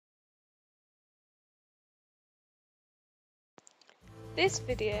This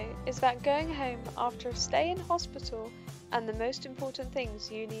video is about going home after a stay in hospital and the most important things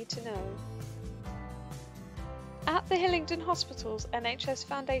you need to know. At the Hillingdon Hospital's NHS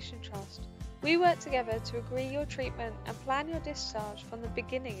Foundation Trust, we work together to agree your treatment and plan your discharge from the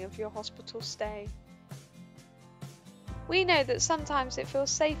beginning of your hospital stay. We know that sometimes it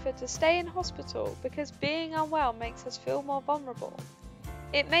feels safer to stay in hospital because being unwell makes us feel more vulnerable.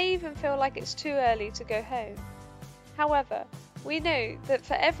 It may even feel like it's too early to go home. However, we know that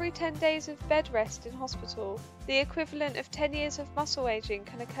for every 10 days of bed rest in hospital, the equivalent of 10 years of muscle aging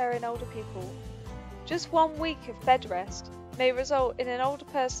can occur in older people. Just 1 week of bed rest may result in an older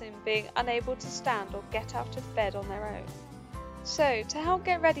person being unable to stand or get out of bed on their own. So, to help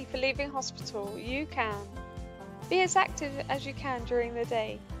get ready for leaving hospital, you can be as active as you can during the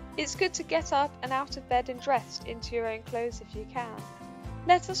day. It's good to get up and out of bed and dressed into your own clothes if you can.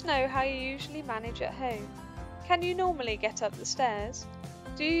 Let us know how you usually manage at home. Can you normally get up the stairs?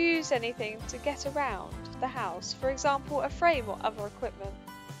 Do you use anything to get around the house, for example a frame or other equipment?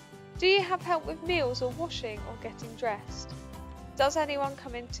 Do you have help with meals or washing or getting dressed? Does anyone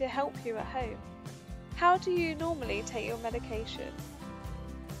come in to help you at home? How do you normally take your medication?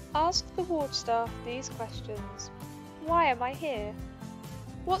 Ask the ward staff these questions. Why am I here?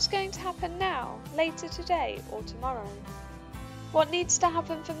 What's going to happen now, later today or tomorrow? What needs to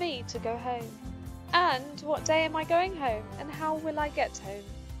happen for me to go home? And what day am I going home and how will I get home?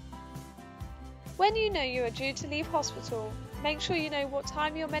 When you know you are due to leave hospital, make sure you know what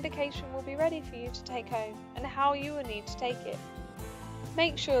time your medication will be ready for you to take home and how you will need to take it.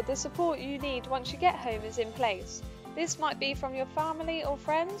 Make sure the support you need once you get home is in place. This might be from your family or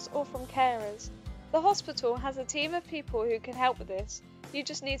friends or from carers. The hospital has a team of people who can help with this. You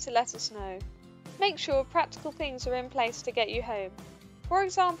just need to let us know. Make sure practical things are in place to get you home. For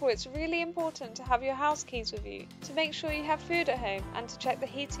example, it's really important to have your house keys with you, to make sure you have food at home and to check the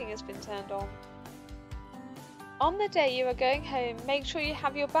heating has been turned on. On the day you are going home, make sure you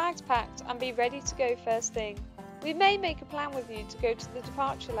have your bags packed and be ready to go first thing. We may make a plan with you to go to the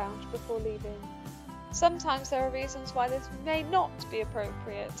departure lounge before leaving. Sometimes there are reasons why this may not be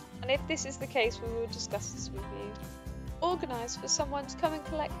appropriate, and if this is the case we will discuss this with you. Organise for someone to come and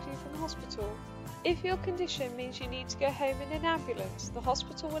collect you from hospital. If your condition means you need to go home in an ambulance, the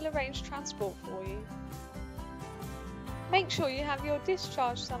hospital will arrange transport for you. Make sure you have your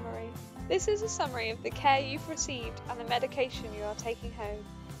discharge summary. This is a summary of the care you've received and the medication you are taking home.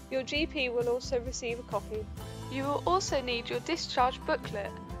 Your GP will also receive a copy. You will also need your discharge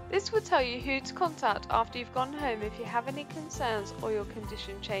booklet. This will tell you who to contact after you've gone home if you have any concerns or your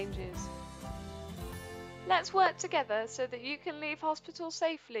condition changes. Let's work together so that you can leave hospital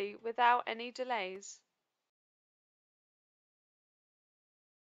safely without any delays.